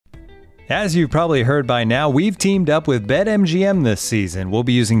As you've probably heard by now, we've teamed up with BetMGM this season. We'll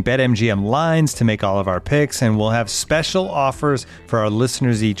be using BetMGM lines to make all of our picks, and we'll have special offers for our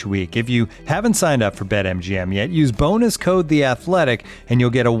listeners each week. If you haven't signed up for BetMGM yet, use bonus code The Athletic, and you'll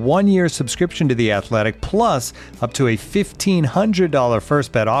get a 1-year subscription to The Athletic, plus up to a $1,500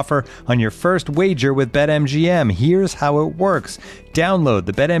 first bet offer on your first wager with BetMGM. Here's how it works. Download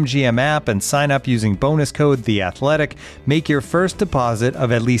the BetMGM app and sign up using bonus code The Athletic. Make your first deposit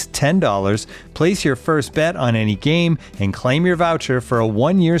of at least $10. Place your first bet on any game and claim your voucher for a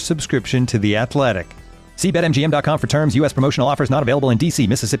 1-year subscription to The Athletic. See BetMGM.com for terms. U.S. promotional offers not available in D.C.,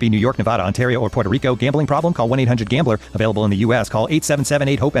 Mississippi, New York, Nevada, Ontario, or Puerto Rico. Gambling problem? Call 1-800-GAMBLER. Available in the U.S. Call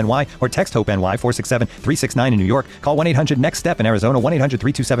 877-8-HOPE-NY or text HOPE-NY 467-369 in New York. Call 1-800-NEXT-STEP in Arizona.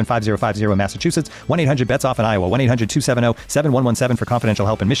 1-800-327-5050 in Massachusetts. 1-800-BETS-OFF in Iowa. 1-800-270-7117 for confidential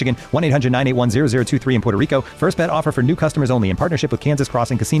help in Michigan. 1-800-981-0023 in Puerto Rico. First bet offer for new customers only in partnership with Kansas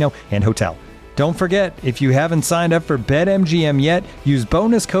Crossing Casino and Hotel. Don't forget, if you haven't signed up for BetMGM yet, use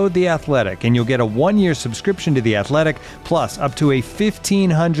bonus code The Athletic, and you'll get a 1-year subscription to The Athletic, plus up to a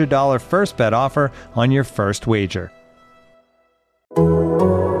 $1,500 first bet offer on your first wager. The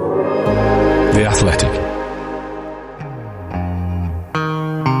Athletic.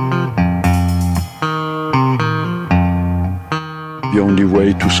 The only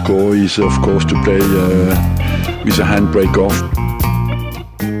way to score is, of course, to play with a handbrake off.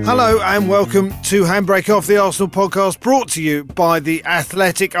 Hello and welcome to Handbrake Off, the Arsenal podcast brought to you by The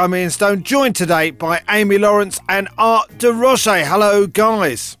Athletic. I'm Ian Stone, joined today by Amy Lawrence and Art de Roche. Hello,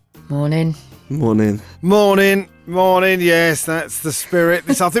 guys. Morning. Morning. Morning, yes, that's the spirit.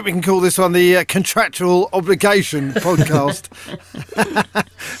 I think we can call this one the contractual obligation podcast.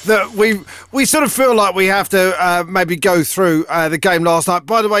 That we sort of feel like we have to maybe go through the game last night.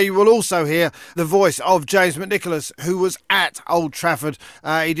 By the way, you will also hear the voice of James McNicholas, who was at Old Trafford.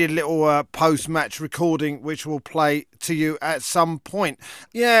 He did a little post-match recording, which we'll play to you at some point.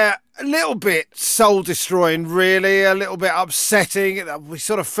 Yeah, a little bit soul-destroying, really, a little bit upsetting. We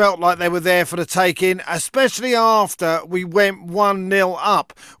sort of felt like they were there for the taking, especially after we went 1-0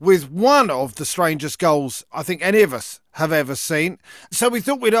 up with one of the strangest goals I think any of us have ever seen. So we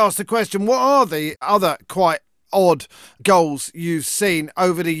thought we'd ask the question, what are the other quite odd goals you've seen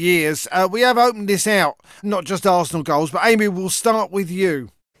over the years? We have opened this out, not just Arsenal goals, but Amy, we'll start with you.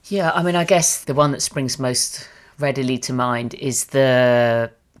 Yeah, I mean, I guess the one that springs most readily to mind is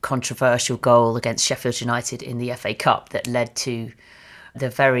the controversial goal against Sheffield United in the FA Cup that led to the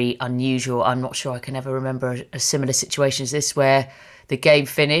very unusual, I'm not sure I can ever remember a similar situation as this, where the game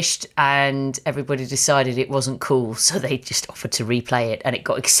finished and everybody decided it wasn't cool, so they just offered to replay it and it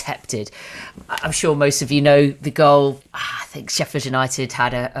got accepted. I'm sure most of you know the goal. I think Sheffield United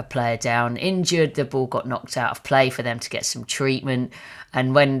had a player down injured, the ball got knocked out of play for them to get some treatment,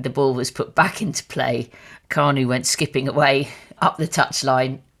 and when the ball was put back into play, Kanu went skipping away up the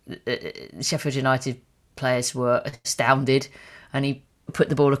touchline. Sheffield United players were astounded and he put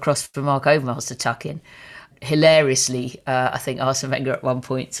the ball across for Mark Overmars to tuck in. Hilariously, I think Arsene Wenger at one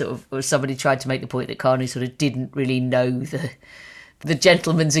point or somebody tried to make the point that Kanu sort of didn't really know the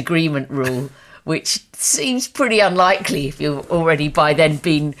gentleman's agreement rule, which seems pretty unlikely if you've already by then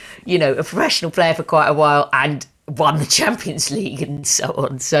been, a professional player for quite a while and won the Champions League and so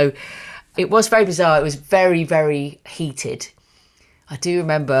on. So it was very bizarre. It was very, very heated. I do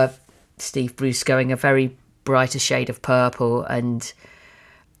remember Steve Bruce going a very brighter shade of purple and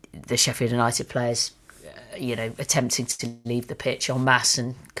the Sheffield United players, attempting to leave the pitch en masse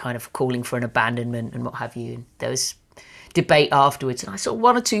and kind of calling for an abandonment and what have you. And there was debate afterwards. And I saw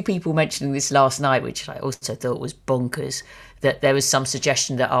one or two people mentioning this last night, which I also thought was bonkers, that there was some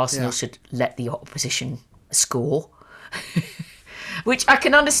suggestion that Arsenal should let the opposition score, which I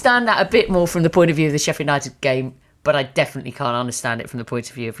can understand that a bit more from the point of view of the Sheffield United game, but I definitely can't understand it from the point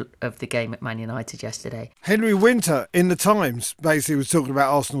of view of the game at Man United yesterday. Henry Winter in the Times basically was talking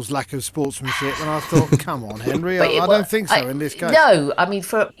about Arsenal's lack of sportsmanship, and I thought, come on, Henry, I don't think so in this case. No, I mean,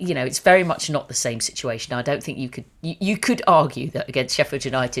 it's very much not the same situation. I don't think you could argue that against Sheffield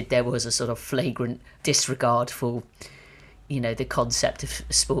United there was a sort of flagrant disregard for, the concept of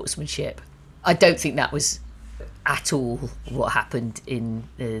sportsmanship. I don't think that was at all what happened in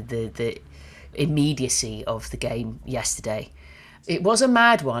the immediacy of the game yesterday. It was a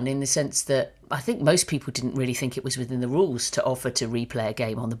mad one in the sense that I think most people didn't really think it was within the rules to offer to replay a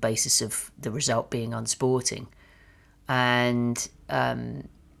game on the basis of the result being unsporting. And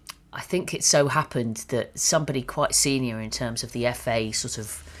I think it so happened that somebody quite senior in terms of the FA sort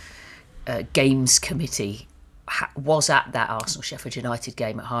of games committee was at that Arsenal-Sheffield United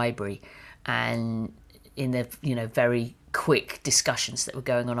game at Highbury, and in the very quick discussions that were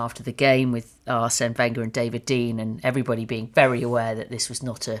going on after the game with Arsene Wenger and David Dein, and everybody being very aware that this was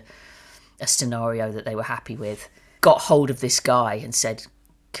not a scenario that they were happy with, got hold of this guy and said,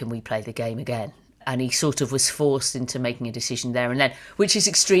 can we play the game again? And he sort of was forced into making a decision there and then, which is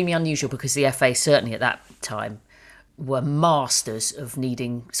extremely unusual because the FA, certainly at that time, were masters of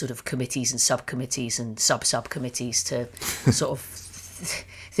needing sort of committees and subcommittees and sub-subcommittees to sort of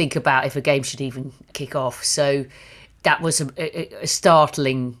think about if a game should even kick off. So that was a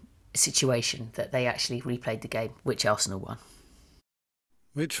startling situation that they actually replayed the game, which Arsenal won.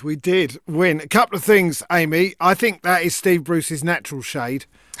 Which we did win. A couple of things, Amy. I think that is Steve Bruce's natural shade,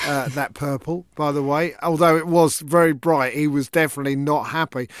 that purple, by the way. Although it was very bright, he was definitely not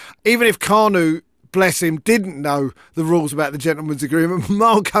happy. Even if Kanu, bless him, didn't know the rules about the gentleman's agreement,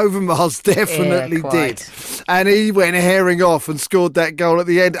 Mark Overmars definitely did. And he went herring off and scored that goal at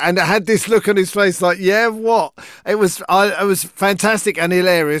the end and had this look on his face like, yeah, what? It was fantastic and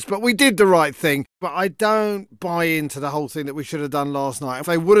hilarious, but we did the right thing. But I don't buy into the whole thing that we should have done last night. If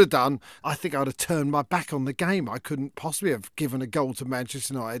they would have done, I think I'd have turned my back on the game. I couldn't possibly have given a goal to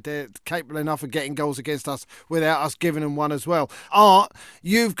Manchester United. They're capable enough of getting goals against us without us giving them one as well. Art,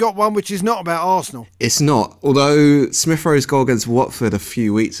 you've got one which is not about Arsenal. It's not. Although Smith Rowe's goal against Watford a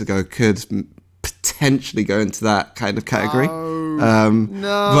few weeks ago could potentially go into that kind of category. I'm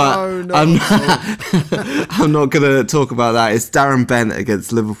not going to talk about that. It's Darren Bent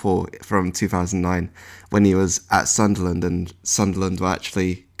against Liverpool from 2009 when he was at Sunderland and Sunderland were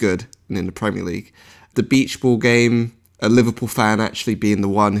actually good and in the Premier League. The beach ball game, a Liverpool fan actually being the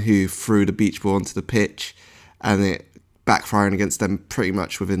one who threw the beach ball onto the pitch and it backfiring against them pretty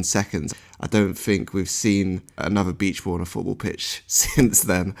much within seconds. I don't think we've seen another beach ball on a football pitch since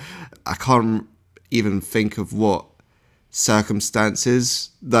then. I can't even think of what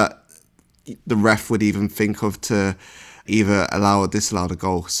circumstances that the ref would even think of to either allow or disallow the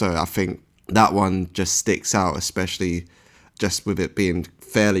goal. So I think that one just sticks out, especially just with it being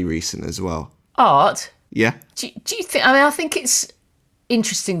fairly recent as well. Art? Yeah? Do you think... I mean, I think it's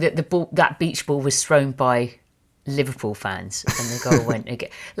interesting that that beach ball was thrown by Liverpool fans and the goal went again.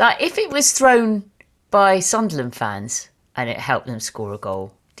 Like, if it was thrown by Sunderland fans and it helped them score a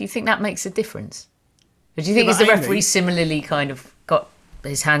goal, do you think that makes a difference? Or do you think the referee similarly kind of got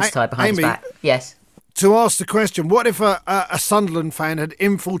his hands tied behind his back? Yes. To ask the question, what if a Sunderland fan had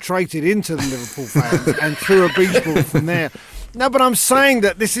infiltrated into the Liverpool fans and threw a beach ball from there? No, but I'm saying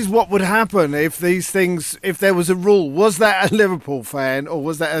that this is what would happen if there was a rule. Was that a Liverpool fan or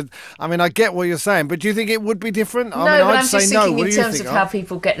was that I get what you're saying, but do you think it would be different? No, but I'm just thinking in terms of how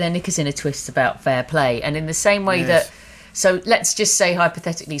people get their knickers in a twist about fair play. And in the same way that, so let's just say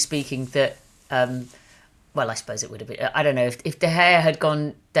hypothetically speaking that, well, I suppose it would have been, I don't know, if De Gea had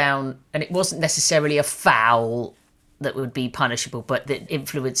gone down and it wasn't necessarily a foul that would be punishable, but the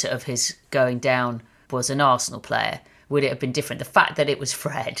influencer of his going down was an Arsenal player, would it have been different? The fact that it was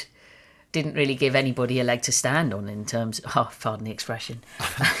Fred didn't really give anybody a leg to stand on in terms of, pardon the expression.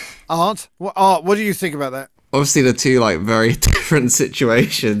 Art, what do you think about that? Obviously, the two very different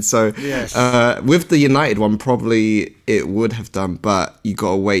situations. So yes. With the United one, probably it would have done, but you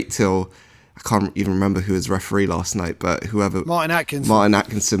got to wait till, I can't even remember who was referee last night, but whoever... Martin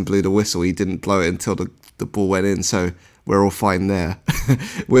Atkinson blew the whistle. He didn't blow it until the ball went in, so we're all fine there.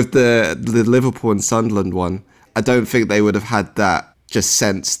 With the Liverpool and Sunderland one, I don't think they would have had that just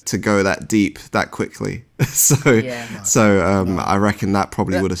sense to go that deep that quickly. I reckon that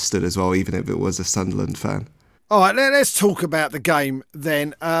probably would have stood as well, even if it was a Sunderland fan. All right, let's talk about the game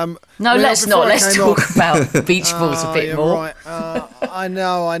then. No, let's not. Let's talk about beach balls a bit more. Right. I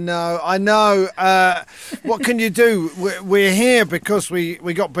know. What can you do? We're here because we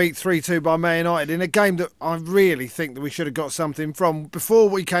got beat 3-2 by Man United in a game that I really think that we should have got something from. Before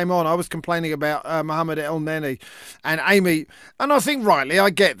we came on, I was complaining about Mohamed El Neni and Amy, and I think rightly,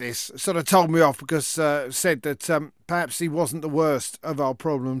 I get this, sort of told me off because said that perhaps he wasn't the worst of our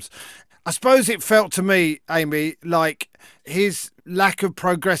problems. I suppose it felt to me, Amy, like his lack of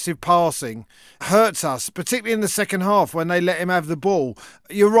progressive passing hurts us, particularly in the second half when they let him have the ball.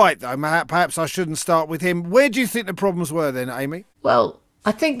 You're right, though. Perhaps I shouldn't start with him. Where do you think the problems were then, Amy? Well,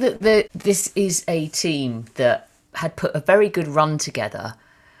 I think that this is a team that had put a very good run together,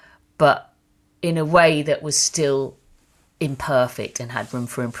 but in a way that was still imperfect and had room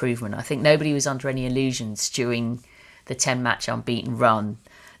for improvement. I think nobody was under any illusions during the 10-match unbeaten run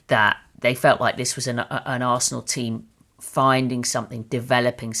that they felt like this was an Arsenal team finding something,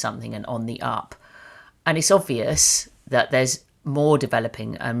 developing something and on the up. And it's obvious that there's more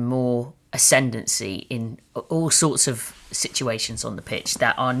developing and more ascendancy in all sorts of situations on the pitch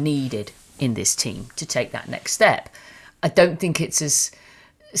that are needed in this team to take that next step. I don't think it's as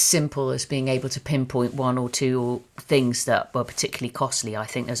simple as being able to pinpoint one or two things that were particularly costly. I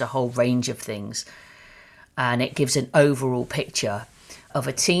think there's a whole range of things, and it gives an overall picture of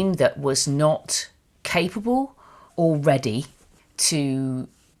a team that was not capable or ready to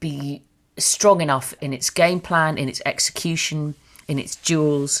be strong enough in its game plan, in its execution, in its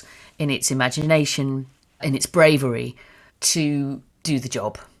duels, in its imagination, in its bravery to do the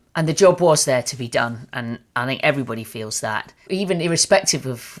job. And the job was there to be done, and I think everybody feels that. Even irrespective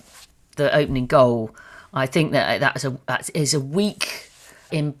of the opening goal, I think that is a weak,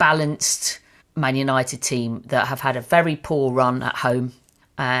 imbalanced Man United team that have had a very poor run at home,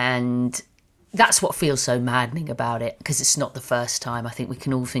 and that's what feels so maddening about it, because it's not the first time. I think we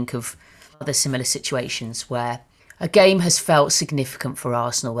can all think of other similar situations where a game has felt significant for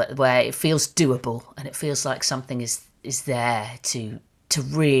Arsenal, where it feels doable and it feels like something is there to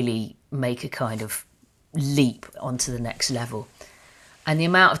really make a kind of leap onto the next level. And the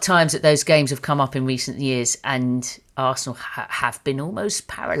amount of times that those games have come up in recent years and Arsenal have been almost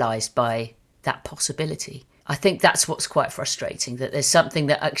paralysed by that possibility. I think that's what's quite frustrating, that there's something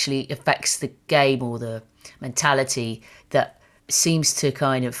that actually affects the game or the mentality that seems to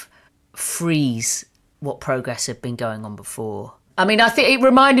kind of freeze what progress had been going on before. I mean, I think it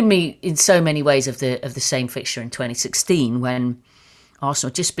reminded me in so many ways of the same fixture in 2016 when Arsenal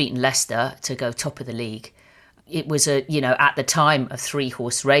had just beaten Leicester to go top of the league. It was at the time, a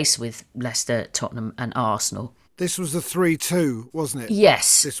 3-horse race with Leicester, Tottenham and Arsenal. This was the 3-2, wasn't it?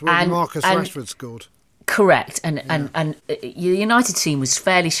 Yes. This was Marcus Rashford scored. Correct. And the United team was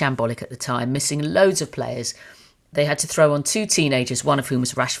fairly shambolic at the time, missing loads of players. They had to throw on 2 teenagers, one of whom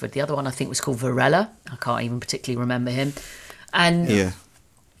was Rashford. The other one, I think, was called Varela. I can't even particularly remember him. And,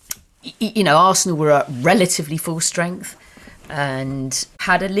 Arsenal were at relatively full strength and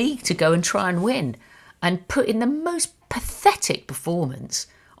had a league to go and try and win, and put in the most pathetic performance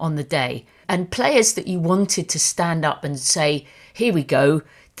on the day. And players that you wanted to stand up and say, here we go,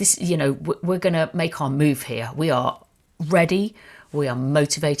 this, we're going to make our move here. We are ready, we are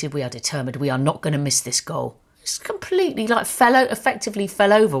motivated, we are determined, we are not going to miss this goal. It's completely effectively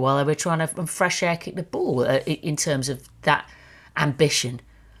fell over while they were trying to fresh air kick the ball in terms of that ambition.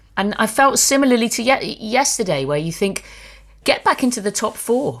 And I felt similarly to yesterday, where you think, get back into the top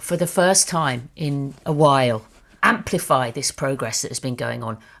 4 for the first time in a while. Amplify this progress that has been going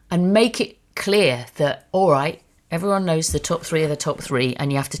on and make it clear that, all right, everyone knows the top 3 are the top 3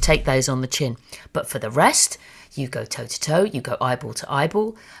 and you have to take those on the chin. But for the rest, you go toe-to-toe, you go eyeball to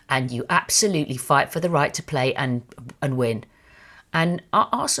eyeball, and you absolutely fight for the right to play and win. And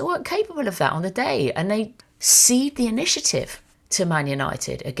Arsenal weren't capable of that on the day, and they cede the initiative to Man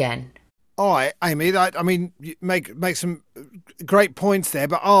United again. All right, Amy, I mean, you make some great points there,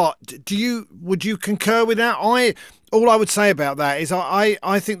 but would you concur with that? All I would say about that is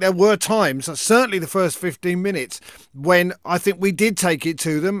I think there were times, certainly the first 15 minutes, when I think we did take it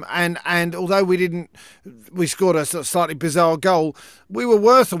to them, and although we scored a sort of slightly bizarre goal, we were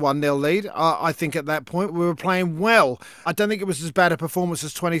worth a 1-0 lead. I think at that point we were playing well. I don't think it was as bad a performance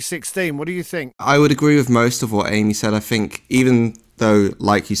as 2016. What do you think? I would agree with most of what Amy said. I think even though,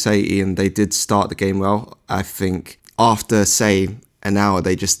 like you say, Ian, they did start the game well, I think after, say, an hour,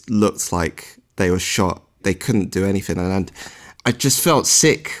 they just looked like they were shot. They couldn't do anything. And I just felt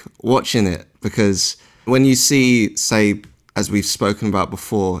sick watching it, because when you see, say, as we've spoken about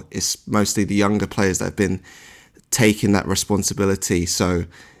before, it's mostly the younger players that have been taking that responsibility. So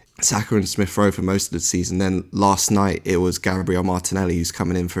Saka and Smith Rowe for most of the season. Then last night, it was Gabriel Martinelli who's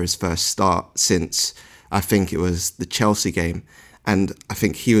coming in for his first start since, I think it was the Chelsea game. And I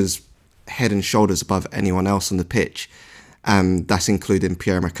think he was head and shoulders above anyone else on the pitch. That's including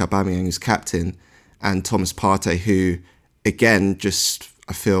Pierre-Emerick Aubameyang, who's captain, and Thomas Partey, who, again, just,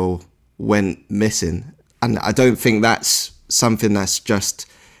 I feel, went missing. And I don't think that's something that's just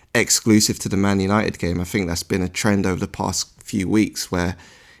exclusive to the Man United game. I think that's been a trend over the past few weeks, where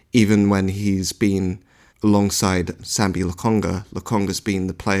even when he's been alongside Sambi Lokonga's been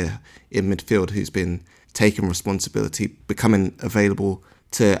the player in midfield who's been taking responsibility, becoming available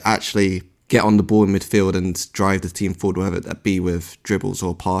to actually get on the ball in midfield and drive the team forward, whether that be with dribbles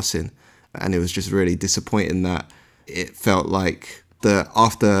or passing. And it was just really disappointing that it felt like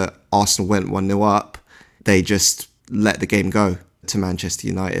after Arsenal went 1-0 up, they just let the game go to Manchester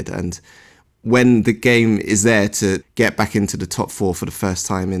United. And when the game is there to get back into the top 4 for the first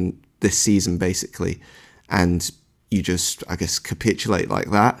time in this season, basically, and you just, I guess, capitulate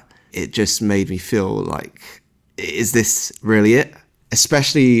like that, it just made me feel like, is this really it?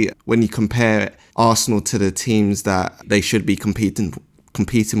 Especially when you compare Arsenal to the teams that they should be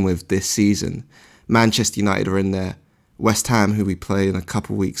competing with this season. Manchester United are in there West Ham, who we play in a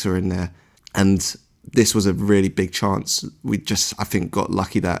couple of weeks, are in there. And this was a really big chance. We just, I think, got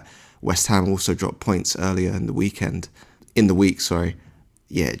lucky that West Ham also dropped points earlier in the week. Yeah,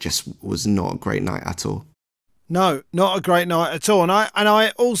 it just was not a great night at all. No, not a great night at all. And I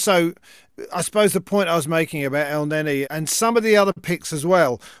also, I suppose the point I was making about El Neni and some of the other picks as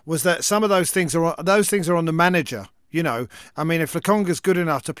well was that some of those things are on the manager. You know, I mean, if Lokonga's good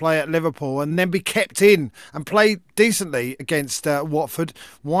enough to play at Liverpool and then be kept in and play decently against Watford,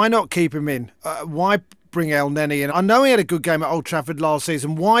 why not keep him in? Why bring El Neni in? I know he had a good game at Old Trafford last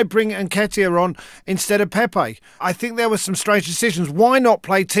season. Why bring Nketiah on instead of Pepe? I think there were some strange decisions. Why not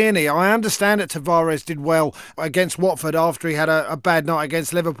play Tierney? I understand that Tavares did well against Watford after he had a bad night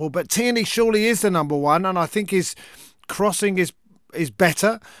against Liverpool, but Tierney surely is the number one, and I think his crossing is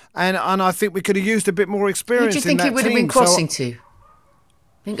better, and I think we could have used a bit more experience. Who do you think he would have been crossing to?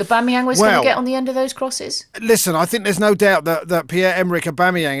 Think Aubameyang was going to get on the end of those crosses? Listen, I think there's no doubt that Pierre-Emerick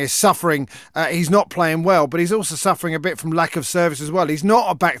Aubameyang is suffering. He's not playing well, but he's also suffering a bit from lack of service as well. He's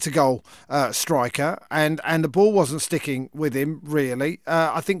not a back-to-goal striker, and the ball wasn't sticking with him, really.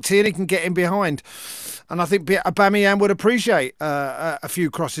 I think Tierney can get in behind, and I think Aubameyang would appreciate a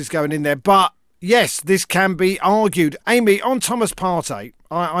few crosses going in there. But yes, this can be argued. Amy, on Thomas Partey,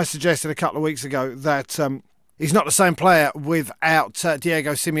 I suggested a couple of weeks ago that he's not the same player without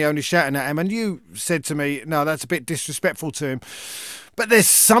Diego Simeone shouting at him. And you said to me, no, that's a bit disrespectful to him. But there's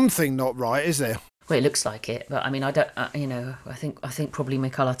something not right, is there? Well, it looks like it. But I mean, I don't. I think probably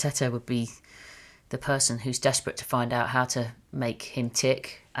Mikel Arteta would be the person who's desperate to find out how to make him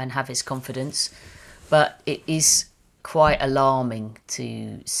tick and have his confidence. But it is quite alarming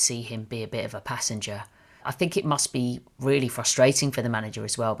to see him be a bit of a passenger. I think it must be really frustrating for the manager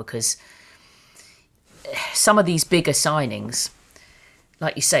as well, because some of these bigger signings,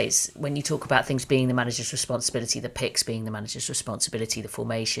 like you say, it's when you talk about things being the manager's responsibility, the picks being the manager's responsibility, the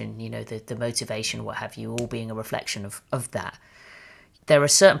formation, the motivation, what have you, all being a reflection of that. There are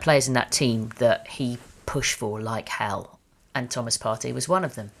certain players in that team that he pushed for like hell, and Thomas Partey was one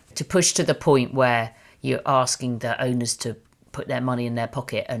of them. To push to the point where you're asking the owners to put their money in their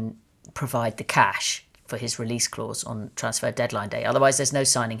pocket and provide the cash for his release clause on transfer deadline day. Otherwise, there's no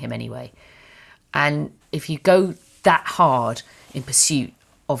signing him anyway. And if you go that hard in pursuit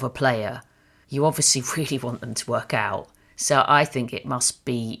of a player, you obviously really want them to work out. So I think it must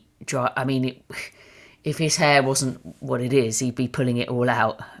be dry. I mean, if his hair wasn't what it is, he'd be pulling it all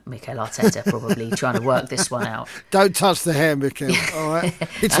out. Mikel Arteta probably trying to work this one out. Don't touch the hair, Mikel. All right,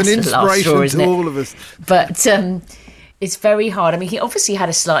 it's an inspiration to all of us. But it's very hard. I mean, he obviously had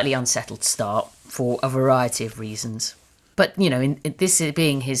a slightly unsettled start for a variety of reasons. But in this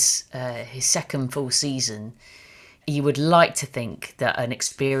being his second full season, you would like to think that an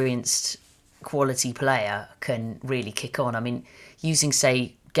experienced quality player can really kick on. I mean, using,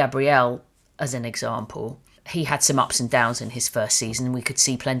 say, Gabriel as an example, he had some ups and downs in his first season. We could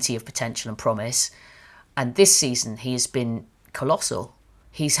see plenty of potential and promise. And this season, he has been colossal.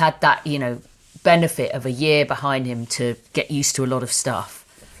 He's had that, benefit of a year behind him to get used to a lot of stuff.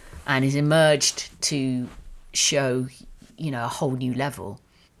 And he's emerged to show, a whole new level.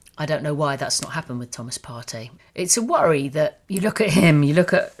 I don't know why that's not happened with Thomas Partey. It's a worry that you look at him, you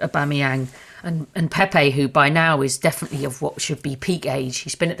look at Aubameyang and Pepe, who by now is definitely of what should be peak age.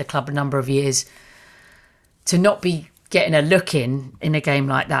 He's been at the club a number of years. To not be getting a look in a game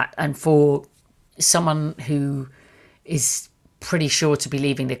like that, and for someone who is pretty sure to be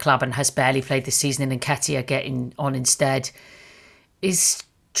leaving the club and has barely played this season, and Nketiah getting on instead, is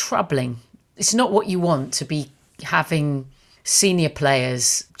troubling. It's not what you want to be having senior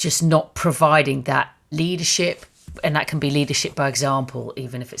players just not providing that leadership, and that can be leadership by example,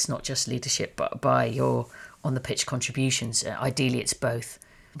 even if it's not just leadership but by your on the pitch contributions. Ideally it's both,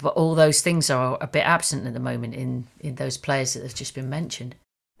 but all those things are a bit absent at the moment in those players that have just been mentioned.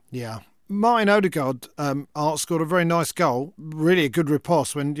 Yeah. Martin Odegaard scored a very nice goal, really a good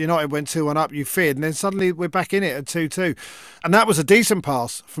riposte. When United went 2-1 up, you feared, and then suddenly we're back in it at 2-2. And that was a decent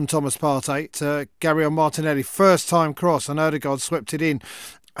pass from Thomas Partey to Gabriel Martinelli. First time cross, and Odegaard swept it in.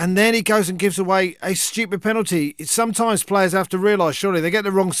 And then he goes and gives away a stupid penalty. Sometimes players have to realise, surely, they get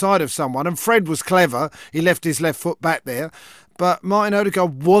the wrong side of someone. And Fred was clever. He left his left foot back there. But Martin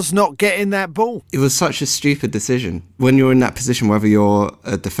Odegaard was not getting that ball. It was such a stupid decision. When you're in that position, whether you're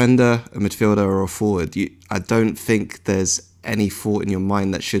a defender, a midfielder or a forward, I don't think there's any thought in your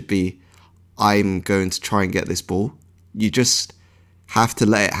mind that should be, I'm going to try and get this ball. You just have to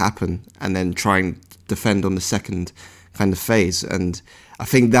let it happen and then try and defend on the second kind of phase. And I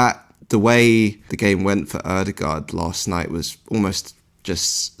think that the way the game went for Odegaard last night was almost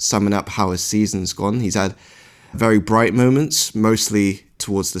just summing up how his season's gone. He's had very bright moments, mostly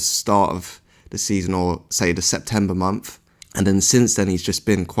towards the start of the season or say the September month. And then since then, he's just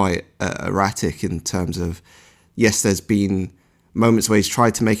been quite erratic in terms of, yes, there's been moments where he's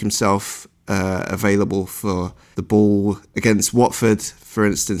tried to make himself available for the ball. Against Watford, for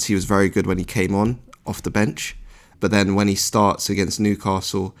instance, he was very good when he came on off the bench. But then when he starts against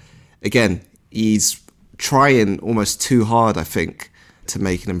Newcastle, again, he's trying almost too hard, I think, to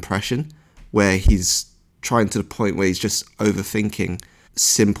make an impression, where he's trying to the point where he's just overthinking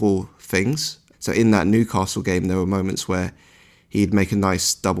simple things. So in that Newcastle game, there were moments where he'd make a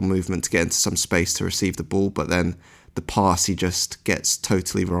nice double movement to get into some space to receive the ball, but then the pass he just gets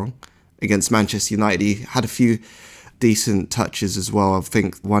totally wrong. Against Manchester United, he had a few decent touches as well. I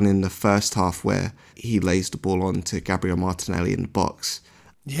think one in the first half where he lays the ball on to Gabriel Martinelli in the box.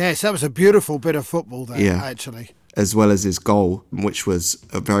 Yes, that was a beautiful bit of football there, actually. As well as his goal, which was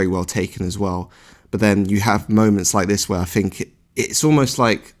very well taken as well. But then you have moments like this where I think it's almost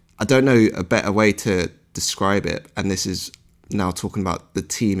like, I don't know a better way to describe it, and this is now talking about the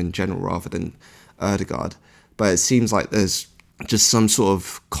team in general rather than Ødegaard, but it seems like there's just some sort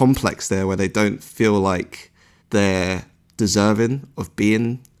of complex there where they don't feel like they're deserving of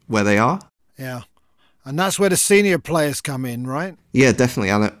being where they are. Yeah. And that's where the senior players come in, right? Yeah, definitely.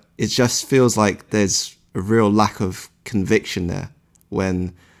 And it just feels like there's a real lack of conviction there,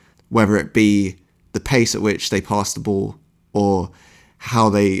 when whether it be the pace at which they pass the ball or how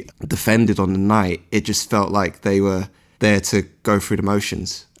they defended on the night, it just felt like they were there to go through the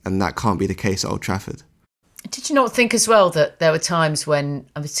motions, and that can't be the case at Old Trafford. Did you not think as well that there were times when,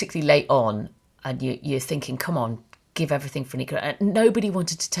 particularly late on, and you're thinking, come on, give everything for Nico, and nobody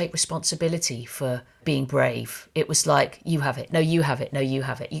wanted to take responsibility for being brave. It was like, you have it, no, you have it, no, you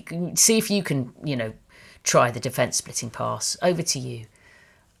have it. You can see if you can, try the defence splitting pass, over to you.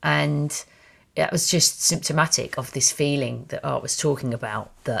 And it was just symptomatic of this feeling that Art was talking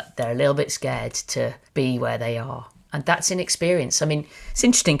about, that they're a little bit scared to be where they are. And that's inexperience. I mean, it's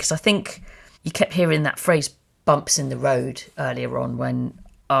interesting because I think you kept hearing that phrase bumps in the road earlier on when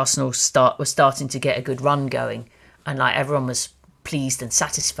Arsenal was starting to get a good run going, and like everyone was pleased and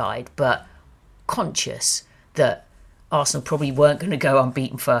satisfied, but conscious that Arsenal probably weren't going to go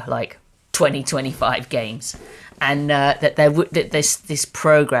unbeaten for like 20, 25 games. And that this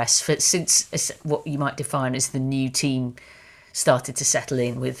progress since what you might define as the new team started to settle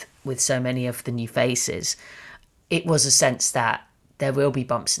in with so many of the new faces, it was a sense that there will be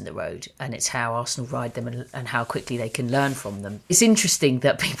bumps in the road, and it's how Arsenal ride them and how quickly they can learn from them. It's interesting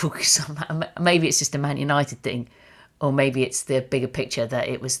that people, maybe it's just a Man United thing, or maybe it's the bigger picture that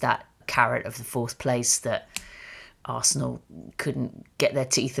it was that carrot of the fourth place that Arsenal couldn't get their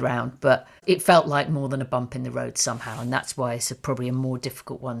teeth around, but it felt like more than a bump in the road somehow, and that's why it's probably a more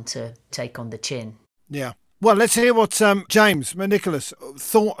difficult one to take on the chin. Yeah. Well, let's hear what James McNicholas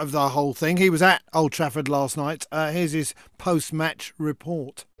thought of the whole thing. He was at Old Trafford last night. Here's his post-match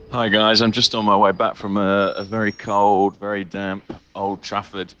report. Hi guys, I'm just on my way back from a very cold, very damp Old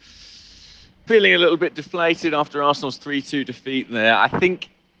Trafford. Feeling a little bit deflated after Arsenal's 3-2 defeat there. I think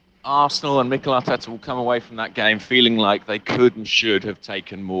Arsenal and Mikel Arteta will come away from that game feeling like they could and should have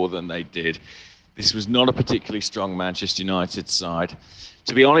taken more than they did. This was not a particularly strong Manchester United side.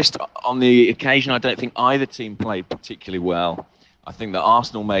 To be honest, on the occasion, I don't think either team played particularly well. I think that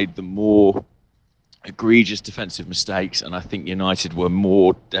Arsenal made the more egregious defensive mistakes, and I think United were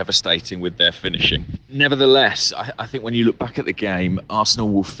more devastating with their finishing. Nevertheless, I think when you look back at the game, Arsenal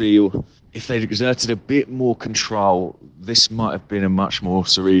will feel if they'd exerted a bit more control, this might have been a much more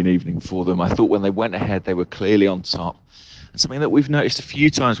serene evening for them. I thought when they went ahead, they were clearly on top. And something that we've noticed a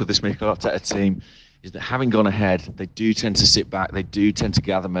few times with this Mikel Arteta team is that having gone ahead, they do tend to sit back, they do tend to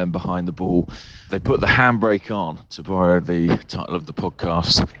gather men behind the ball. They put the handbrake on, to borrow the title of the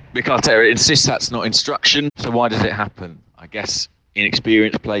podcast. Mikel Arteta insists that's not instruction, so why does it happen? I guess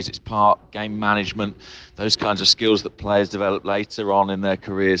inexperience plays its part, game management, those kinds of skills that players develop later on in their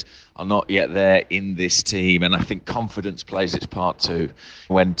careers are not yet there in this team, and I think confidence plays its part too.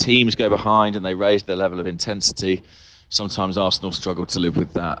 When teams go behind and they raise their level of intensity, sometimes Arsenal struggle to live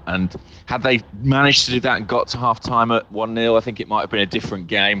with that. And had they managed to do that and got to half-time at 1-0, I think it might have been a different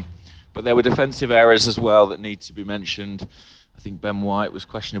game. But there were defensive errors as well that need to be mentioned. I think Ben White was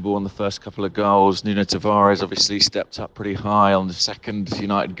questionable on the first couple of goals. Nuno Tavares obviously stepped up pretty high on the second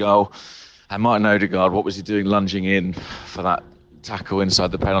United goal. And Martin Ødegaard, what was he doing lunging in for that tackle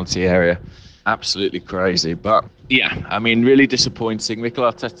inside the penalty area? Absolutely crazy. But yeah, I mean, really disappointing. Mikel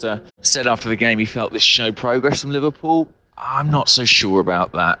Arteta said after the game he felt this showed progress from Liverpool. I'm not so sure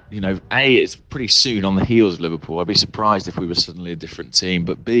about that. You know, A, it's pretty soon on the heels of Liverpool. I'd be surprised if we were suddenly a different team.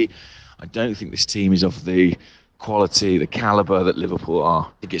 But B, I don't think this team is of the quality, the calibre that Liverpool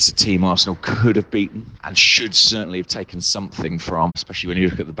are against a team Arsenal could have beaten and should certainly have taken something from, especially when you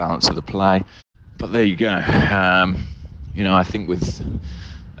look at the balance of the play. But there you go. I think with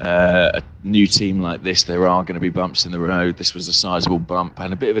a new team like this, there are going to be bumps in the road. This was a sizable bump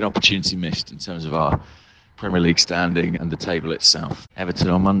and a bit of an opportunity missed in terms of our Premier League standing and the table itself. Everton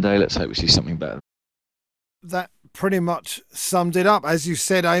on Monday, let's hope we see something better. That pretty much summed it up. As you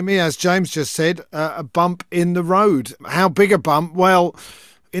said, Amy, as James just said, a bump in the road. How big a bump? Well,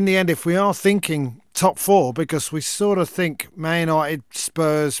 in the end, if we are thinking top four, because we sort of think Man United,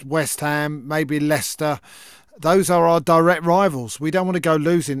 Spurs, West Ham, maybe Leicester, those are our direct rivals. We don't want to go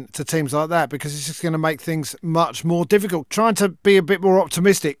losing to teams like that because it's just going to make things much more difficult. Trying to be a bit more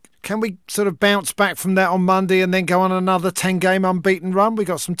optimistic. Can we sort of bounce back from that on Monday and then go on another 10-game unbeaten run? We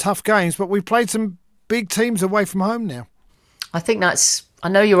got some tough games, but we played some big teams away from home now. I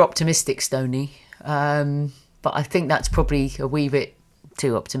know you're optimistic, Stoney, but I think that's probably a wee bit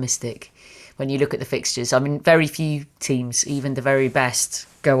too optimistic when you look at the fixtures. I mean, very few teams, even the very best,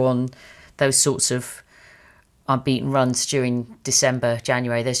 go on those sorts of unbeaten runs during December,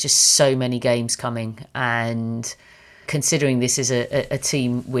 January. There's just so many games coming, and considering this is a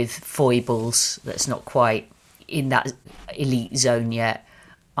team with foibles that's not quite in that elite zone yet,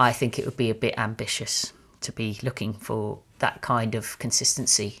 I think it would be a bit ambitious to be looking for that kind of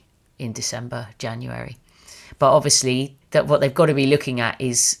consistency in December, January. But obviously, that what they've got to be looking at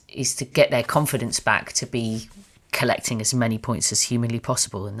is to get their confidence back to be collecting as many points as humanly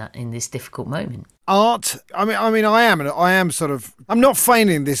possible in this difficult moment. Art, I am not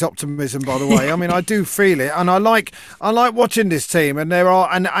feigning this optimism, by the way. I mean, I do feel it, and I like watching this team, and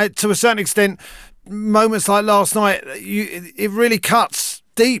to a certain extent, moments like last night, it really cuts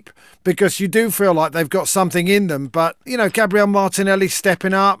deep because you do feel like they've got something in them. But, Gabriel Martinelli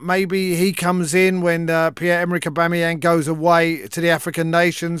stepping up, maybe he comes in when Pierre-Emerick Aubameyang goes away to the African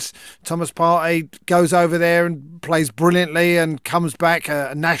nations. Thomas Partey goes over there and plays brilliantly and comes back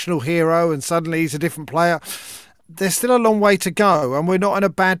a national hero, and suddenly he's a different player. There's still a long way to go, and we're not in a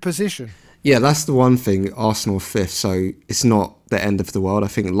bad position. Yeah, that's the one thing. Arsenal 5th, so it's not the end of the world. I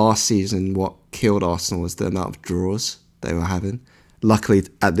think last season what killed Arsenal was the amount of draws they were having. Luckily,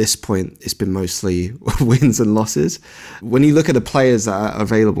 at this point, it's been mostly wins and losses. When you look at the players that are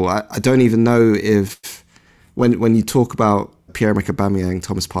available, I don't even know if, when you talk about Pierre-Emerick Aubameyang,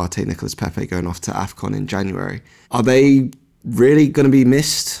 Thomas Partey, Nicolas Pepe going off to AFCON in January, are they really going to be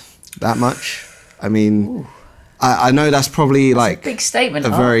missed that much? I mean, I know that's probably a big statement, a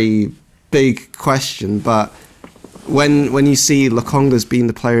very big question, but when you see Lokonga's been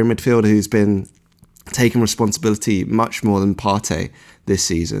the player in midfield who's been taking responsibility much more than Partey this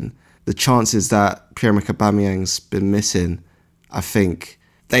season, the chances that Pierre-Emerick Aubameyang's been missing, I think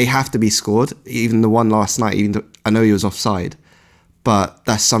they have to be scored. Even the one last night, I know he was offside, but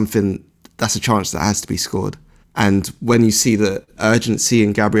that's a chance that has to be scored. And when you see the urgency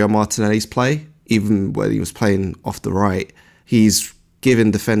in Gabriel Martinelli's play, even when he was playing off the right, he's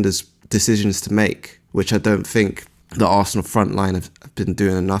given defenders decisions to make, which I don't think the Arsenal front line have been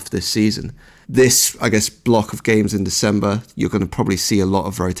doing enough this season. This, I guess, block of games in December, you're going to probably see a lot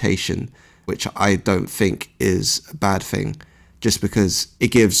of rotation, which I don't think is a bad thing, just because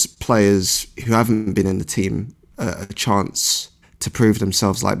it gives players who haven't been in the team a chance to prove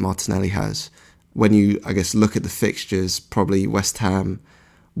themselves like Martinelli has. When you, I guess, look at the fixtures, probably West Ham,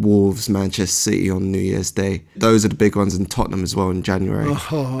 Wolves, Manchester City on New Year's Day. Those are the big ones, in Tottenham as well in January.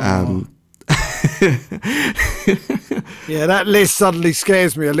 Yeah, that list suddenly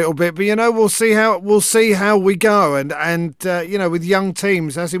scares me a little bit, but we'll see how we go, and with young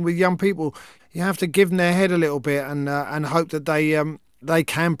teams, as in with young people, you have to give them their head a little bit and hope that they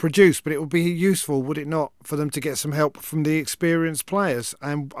can produce. But it would be useful, would it not, for them to get some help from the experienced players?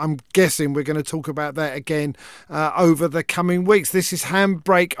 And I'm guessing we're going to talk about that again over the coming weeks. This is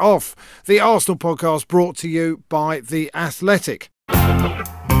Handbrake Off, the Arsenal podcast brought to you by The Athletic.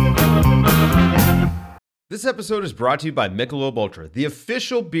 This episode is brought to you by Michelob Ultra, the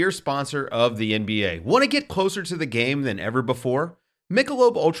official beer sponsor of the NBA. Want to get closer to the game than ever before?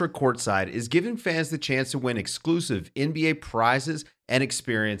 Michelob Ultra Courtside is giving fans the chance to win exclusive NBA prizes and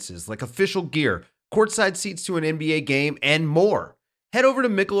experiences like official gear, courtside seats to an NBA game, and more. Head over to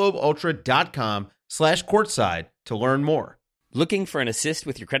MichelobUltra.com/courtside to learn more. Looking for an assist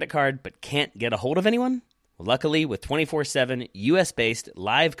with your credit card but can't get a hold of anyone? Luckily, with 24/7 US-based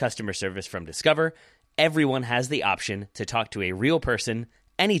live customer service from Discover, everyone has the option to talk to a real person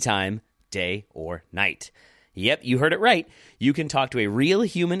anytime, day or night. Yep, you heard it right. You can talk to a real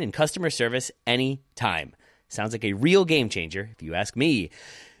human in customer service anytime. Sounds like a real game changer, if you ask me.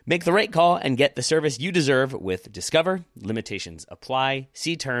 Make the right call and get the service you deserve with Discover. Limitations apply.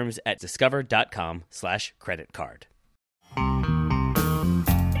 See terms at discover.com/creditcard.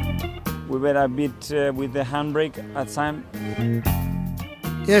 We were a bit with the handbrake at time.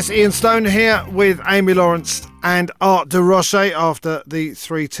 Yes, Ian Stone here with Amy Lawrence and Art de Roche after the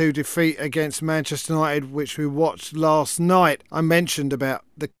 3-2 defeat against Manchester United, which we watched last night. I mentioned about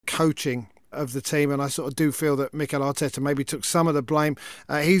the coaching of the team, and I sort of do feel that Mikel Arteta maybe took some of the blame.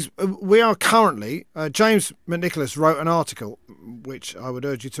 We are currently, James McNicholas wrote an article, which I would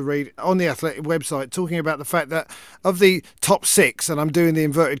urge you to read, on the Athletic website, talking about the fact that of the top six, and I'm doing the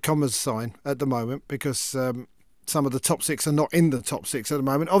inverted commas sign at the moment because some of the top six are not in the top six at the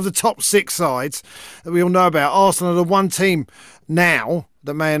moment. Of the top six sides that we all know about, Arsenal are the one team now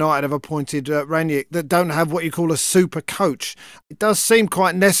that Man United have appointed Rangnick that don't have what you call a super coach. It does seem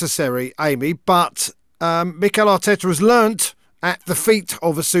quite necessary, Amy, but Mikel Arteta has learnt at the feet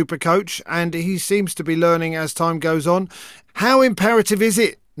of a super coach, and he seems to be learning as time goes on. How imperative is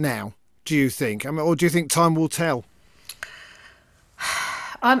it now, do you think? Or do you think time will tell?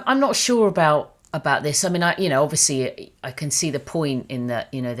 I'm not sure about this. I mean, obviously I can see the point in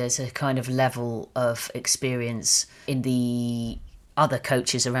that, there's a kind of level of experience in the other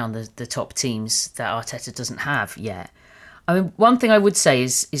coaches around the top teams that Arteta doesn't have yet. I mean, one thing I would say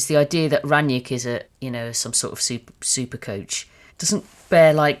is the idea that Rangnick is some sort of super coach doesn't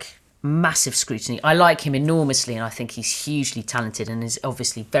bear like massive scrutiny. I like him enormously, and I think he's hugely talented and is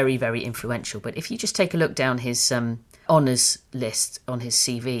obviously very, very influential. But if you just take a look down his honours list on his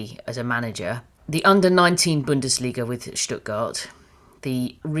CV as a manager, the under-19 Bundesliga with Stuttgart,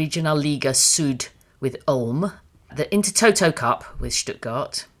 the Regionalliga Süd with Ulm, the Intertoto Cup with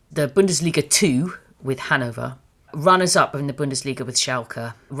Stuttgart, the Bundesliga 2 with Hanover, runners-up in the Bundesliga with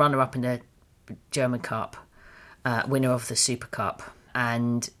Schalke, runner-up in the German Cup, winner of the Super Cup,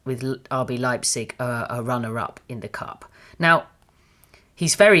 and with RB Leipzig, a runner-up in the Cup. Now,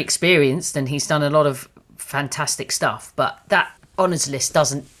 he's very experienced and he's done a lot of fantastic stuff, but that honours list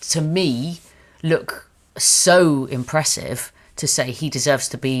doesn't, to me, look so impressive to say he deserves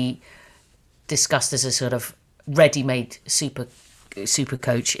to be discussed as a sort of ready-made super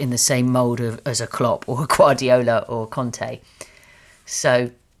coach in the same mould as a Klopp or a Guardiola or Conte.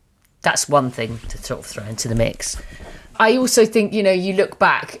 So that's one thing to sort of throw into the mix. I also think, you look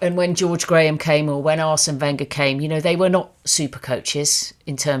back and when George Graham came or when Arsene Wenger came, they were not super coaches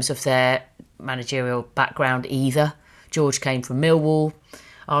in terms of their managerial background either. George came from Millwall.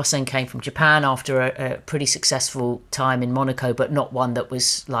 Arsene came from Japan after a pretty successful time in Monaco, but not one that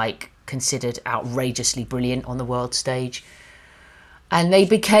was considered outrageously brilliant on the world stage. And they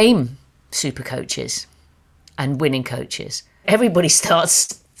became super coaches and winning coaches. Everybody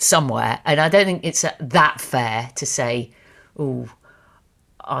starts somewhere, and I don't think it's that fair to say, oh,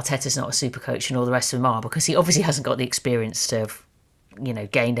 Arteta's not a super coach and all the rest of them are, because he obviously hasn't got the experience to have,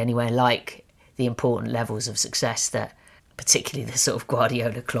 gained anywhere like the important levels of success that particularly the sort of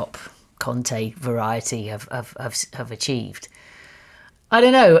Guardiola, Klopp, Conte variety have achieved. I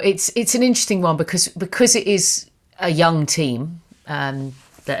don't know. It's an interesting one because it is a young team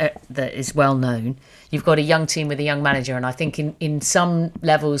that is well known. You've got a young team with a young manager, and I think in some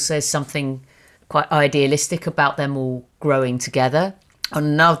levels there's something quite idealistic about them all growing together. On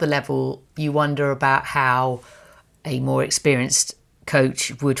another level, you wonder about how a more experienced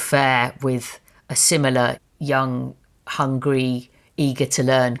coach would fare with a similar young, hungry, eager to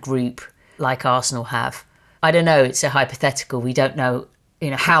learn group like Arsenal have. I don't know. It's a hypothetical. We don't know.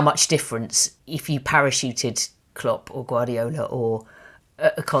 How much difference if you parachuted Klopp or Guardiola or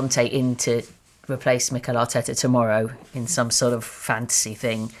Conte in to replace Mikel Arteta tomorrow in some sort of fantasy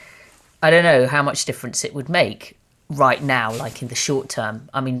thing. I don't know how much difference it would make right now, like in the short term.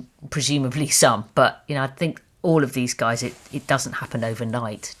 I mean, presumably some, but I think all of these guys, it doesn't happen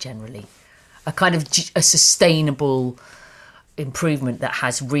overnight generally. A kind of a sustainable improvement that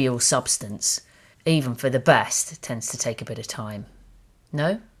has real substance, even for the best, tends to take a bit of time.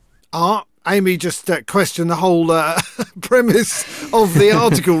 No? Amy just questioned the whole premise of the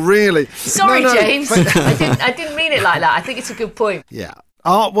article, really. Sorry, no, James. I didn't mean it like that. I think it's a good point. Yeah.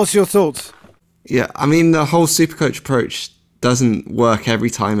 Art, what's your thoughts? Yeah, I mean, the whole Supercoach approach doesn't work every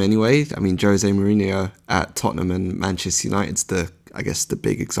time anyway. I mean, Jose Mourinho at Tottenham and Manchester United's the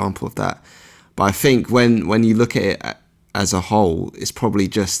big example of that. But I think when you look at it as a whole, it's probably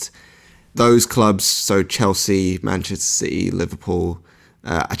just those clubs, so Chelsea, Manchester City, Liverpool,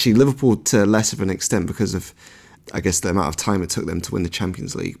 actually Liverpool to less of an extent because of, I guess, the amount of time it took them to win the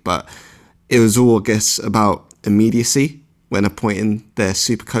Champions League. But it was all, I guess, about immediacy when appointing their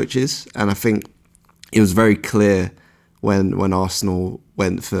super coaches. And I think it was very clear when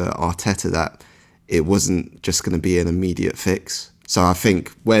went for Arteta that it wasn't just going to be an immediate fix. So I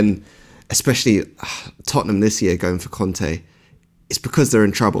think when, especially Tottenham this year going for Conte, it's because they're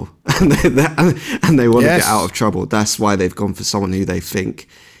in trouble and they want to get out of trouble. That's why they've gone for someone who they think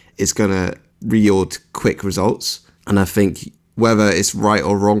is going to yield quick results. And I think whether it's right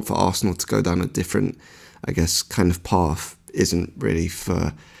or wrong for Arsenal to go down a different, I guess, kind of path isn't really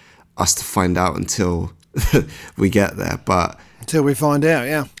for us to find out until we get there. But until we find out,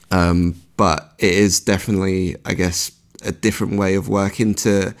 yeah. But it is definitely, I guess, a different way of working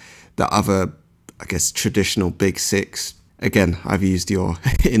to the other, I guess, traditional big six. Again, I've used your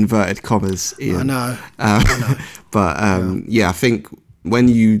inverted commas, Ian. I know. But I think when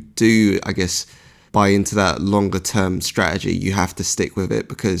you do, I guess, buy into that longer term strategy, you have to stick with it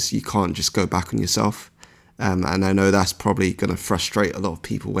because you can't just go back on yourself. And I know that's probably going to frustrate a lot of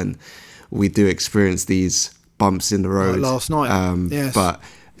people when we do experience these bumps in the road. Like last night, yes. But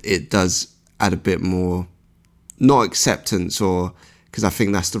it does add a bit more, not acceptance, or because I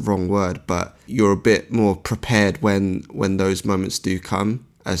think that's the wrong word, but you're a bit more prepared when those moments do come,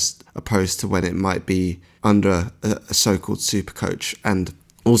 as opposed to when it might be under a so-called super coach. And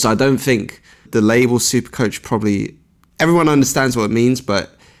also, I don't think the label super coach, probably everyone understands what it means,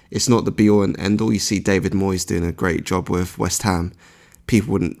 but it's not the be-all and end-all. You see David Moyes doing a great job with West Ham.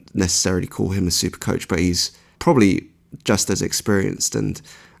 People wouldn't necessarily call him a super coach, but he's probably just as experienced. And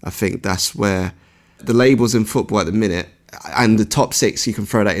I think that's where the labels in football at the minute, and the top six, you can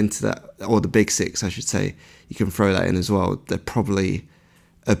throw that into that, or the big six, I should say, you can throw that in as well. They're probably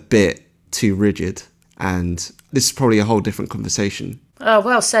a bit too rigid. And this is probably a whole different conversation. Oh,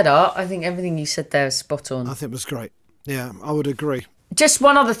 well said, Art. I think everything you said there is spot on. I think it was great. Yeah, I would agree. Just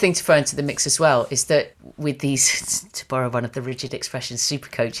one other thing to throw into the mix as well is that with these, to borrow one of the rigid expressions, super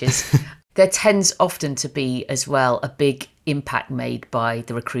coaches, there tends often to be as well a big impact made by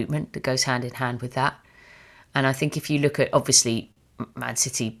the recruitment that goes hand in hand with that. And I think if you look at, obviously, Man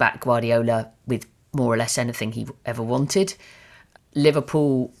City backed Guardiola with more or less anything he ever wanted.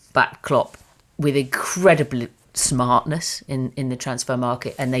 Liverpool backed Klopp with incredible smartness in the transfer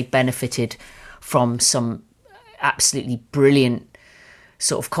market, and they benefited from some absolutely brilliant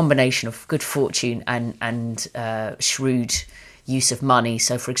sort of combination of good fortune and shrewd use of money.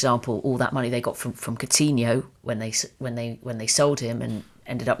 So, for example, all that money they got from Coutinho when they sold him and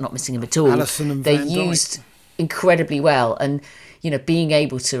ended up not missing him at all, Alisson and they Van used Dijk incredibly well. And being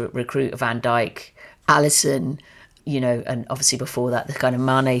able to recruit a Van Dijk, Alisson, and obviously before that the kind of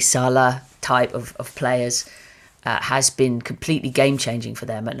Mane, Salah type of players has been completely game changing for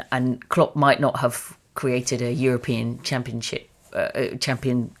them. And Klopp might not have created a European Championship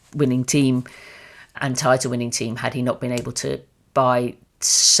champion winning team and title winning team had he not been able to buy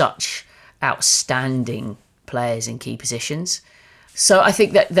such outstanding players in key positions. So I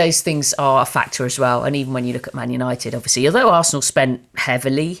think that those things are a factor as well. And even when you look at Man United, obviously, although Arsenal spent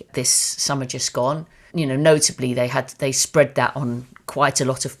heavily this summer just gone, notably they spread that on quite a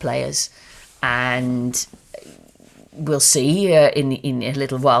lot of players, and we'll see in a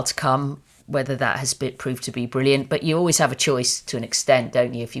little while to come whether that has proved to be brilliant. But you always have a choice to an extent,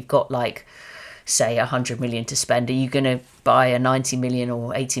 don't you? If you've got, like, say, 100 million to spend, are you going to buy a 90 million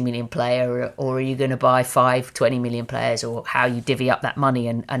or 80 million player, or are you going to buy 20 million players, or how you divvy up that money?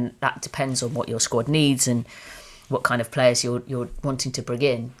 And that depends on what your squad needs and what kind of players you're wanting to bring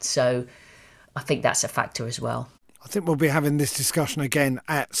in. So I think that's a factor as well. I think we'll be having this discussion again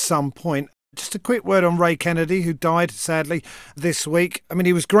at some point. Just a quick word on Ray Kennedy, who died, sadly, this week. I mean,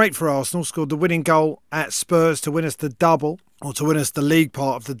 he was great for Arsenal, scored the winning goal at Spurs to win us the double, or to win us the league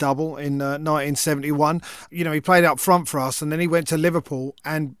part of the double in 1971. He played up front for us, and then he went to Liverpool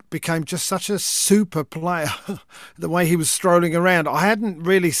and became just such a super player. The way he was strolling around, I hadn't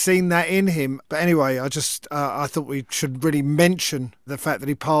really seen that in him. But anyway, I thought we should really mention the fact that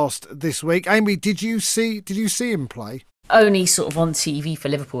he passed this week. Amy, did you see him play? Only sort of on TV for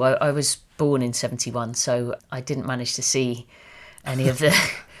Liverpool. I was born in 71, so I didn't manage to see any of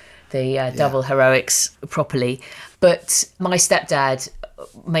the double heroics properly. But my stepdad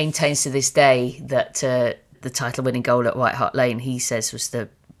maintains to this day that the title-winning goal at White Hart Lane, he says, was the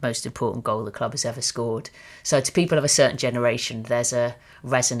most important goal the club has ever scored. So to people of a certain generation, there's a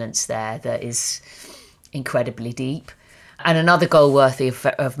resonance there that is incredibly deep. And another goal worthy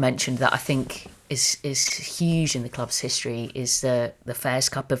of mention that I think is huge in the club's history is the Fairs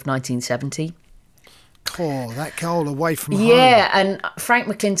Cup of 1970. Oh, that goal away from home. Yeah, and Frank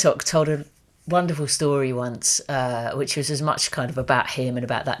McClintock told a wonderful story once, which was as much kind of about him and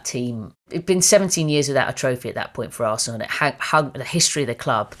about that team. It'd been 17 years without a trophy at that point for Arsenal, and it hung the history of the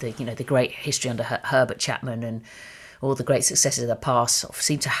club, the great history under Herbert Chapman and all the great successes of the past sort of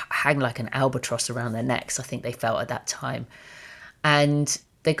seemed to hang like an albatross around their necks, I think they felt at that time. And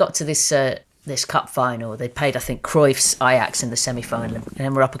they got to this cup final. They played, I think, Cruyff's Ajax in the semi-final, and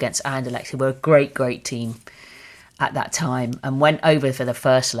then were up against Anderlecht, who were a great, great team at that time, and went over for the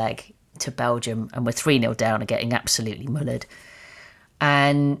first leg to Belgium and were 3-0 down and getting absolutely mullered.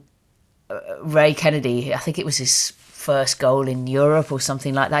 And Ray Kennedy, I think it was his first goal in Europe or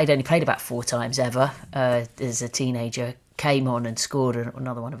something like that. He'd only played about 4 times ever as a teenager, came on and scored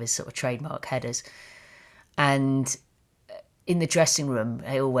another one of his sort of trademark headers. And in the dressing room,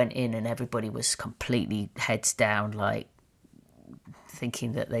 they all went in and everybody was completely heads down, like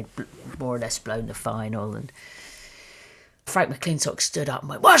thinking that they'd more or less blown the final. And Frank McClintock stood up and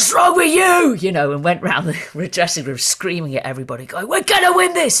went, "What's wrong with you?" You know, and went round the dressing room screaming at everybody, going, "We're going to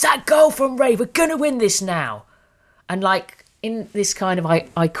win this! That goal from Ray, we're going to win this now!" And like in this kind of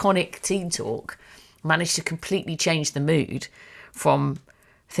iconic team talk, managed to completely change the mood from,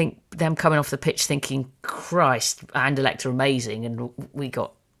 I think, them coming off the pitch thinking, "Christ, Anderlecht are amazing," and we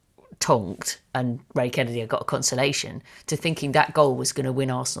got tonked, and Ray Kennedy got a consolation, to thinking that goal was going to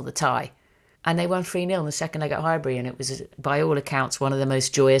win Arsenal the tie. And they won 3-0 in the second leg at Highbury, and it was, by all accounts, one of the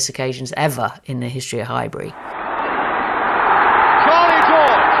most joyous occasions ever in the history of Highbury. Charlie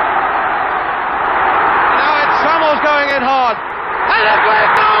George. Now it's Samuels going in hard. And a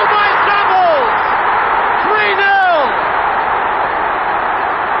great goal by Samuels! 3-0!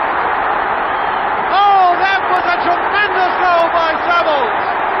 Oh, that was a tremendous goal by Samuels!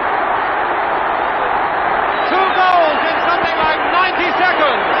 2 goals in something like 90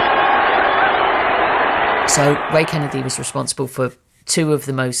 seconds! So Ray Kennedy was responsible for 2 of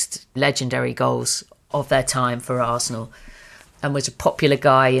the most legendary goals of their time for Arsenal, and was a popular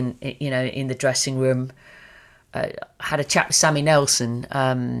guy in the dressing room. Had a chat with Sammy Nelson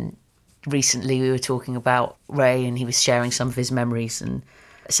recently. We were talking about Ray, and he was sharing some of his memories. And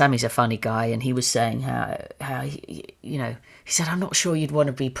Sammy's a funny guy, and he was saying how he said, "I'm not sure you'd want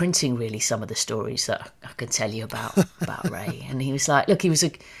to be printing really some of the stories that I can tell you about Ray." And he was like, "Look, he was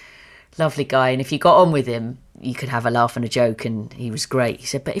a lovely guy, and if you got on with him, you could have a laugh and a joke, and he was great." He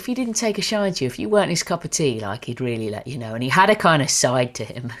said, "But if he didn't take a shine to you, if you weren't his cup of tea, like, he'd really let you know." And he had a kind of side to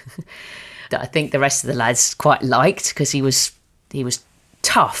him that I think the rest of the lads quite liked, because he was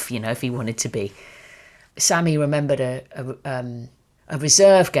tough, if he wanted to be. Sammy remembered a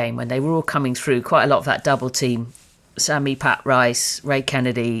reserve game when they were all coming through, quite a lot of that double team. Sammy, Pat Rice, Ray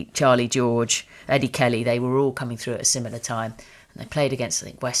Kennedy, Charlie George, Eddie Kelly, they were all coming through at a similar time. And they played against, I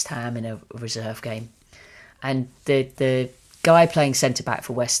think, West Ham in a reserve game. And the guy playing centre-back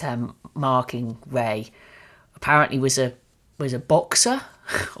for West Ham, marking Ray, apparently was a boxer,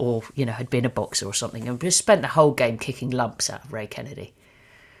 or, had been a boxer or something, and just spent the whole game kicking lumps out of Ray Kennedy.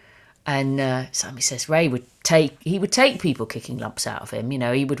 And Sammy says Ray would take people kicking lumps out of him.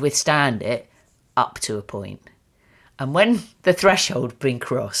 He would withstand it up to a point. And when the threshold had been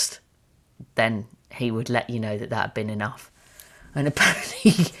crossed, then he would let you know that had been enough. And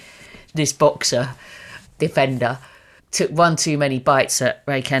apparently this boxer, defender, took one too many bites at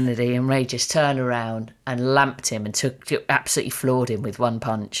Ray Kennedy, and Ray just turned around and lamped him and absolutely floored him with one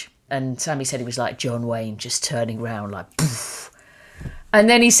punch. And Sammy said he was like John Wayne, just turning round like poof. And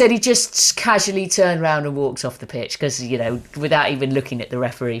then he said he just casually turned around and walked off the pitch because, without even looking at the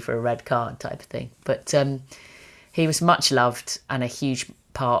referee for a red card type of thing. But he was much loved and a huge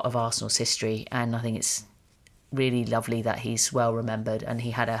part of Arsenal's history, and I think it's really lovely that he's well remembered. And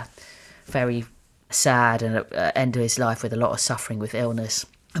he had a very sad end to his life with a lot of suffering with illness,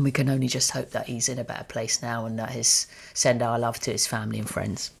 and we can only just hope that he's in a better place now, and that send our love to his family and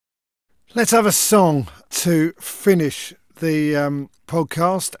friends. Let's have a song to finish the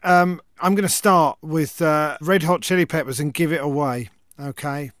podcast. I'm going to start with Red Hot Chili Peppers and Give It Away,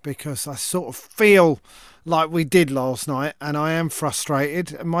 okay, because I sort of feel like we did last night, and I am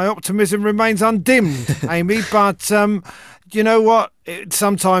frustrated, and my optimism remains undimmed, Amy. But you know what?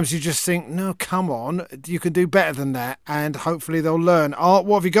 Sometimes you just think, no, come on, you can do better than that, and hopefully they'll learn. Art,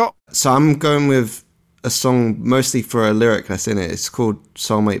 what have you got? So I'm going with a song mostly for a lyric that's in it. It's called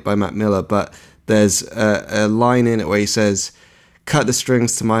Soulmate by Mac Miller, but there's a line in it where he says, "Cut the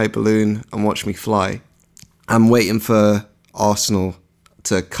strings to my balloon and watch me fly." I'm waiting for Arsenal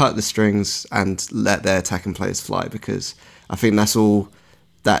to cut the strings and let their attacking players fly, because I think that's all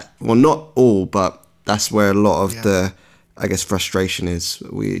that, well, not all, but that's where a lot of the, I guess, frustration is.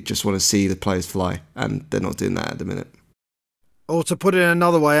 We just want to see the players fly, and they're not doing that at the minute. Or to put it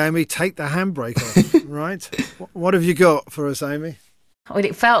another way, Amy, take the handbrake off, right? What have you got for us, Amy? Well,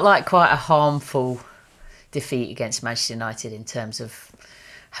 it felt like quite a harmful defeat against Manchester United in terms of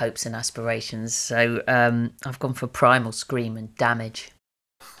hopes and aspirations. So I've gone for Primal Scream and Damage.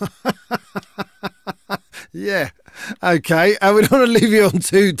 Yeah. Okay. We don't want to leave you on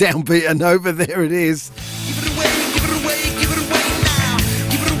too downbeat a note, but there it is. Give it away, give it away, give it away now.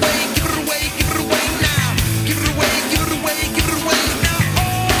 Give it away, give it away, give it away now. Give it away, give it away, give it away now.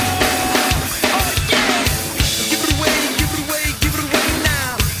 Oh yeah. Give it away, give it away, give it away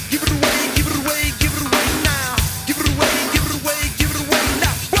now. Give it away, give it away, give it away now. Give it away, give it away, give it away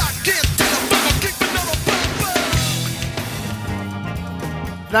now. Rock this till the bumper kick another bumper.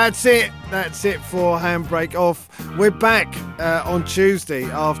 That's it. That's it for Handbrake Off. We're back on Tuesday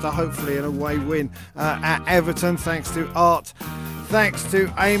after hopefully an away win at Everton. Thanks to Art, thanks to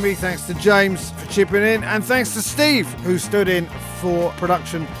Amy, thanks to James for chipping in, and thanks to Steve who stood in for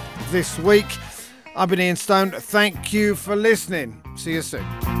production this week. I've been Ian Stone. Thank you for listening. See you soon.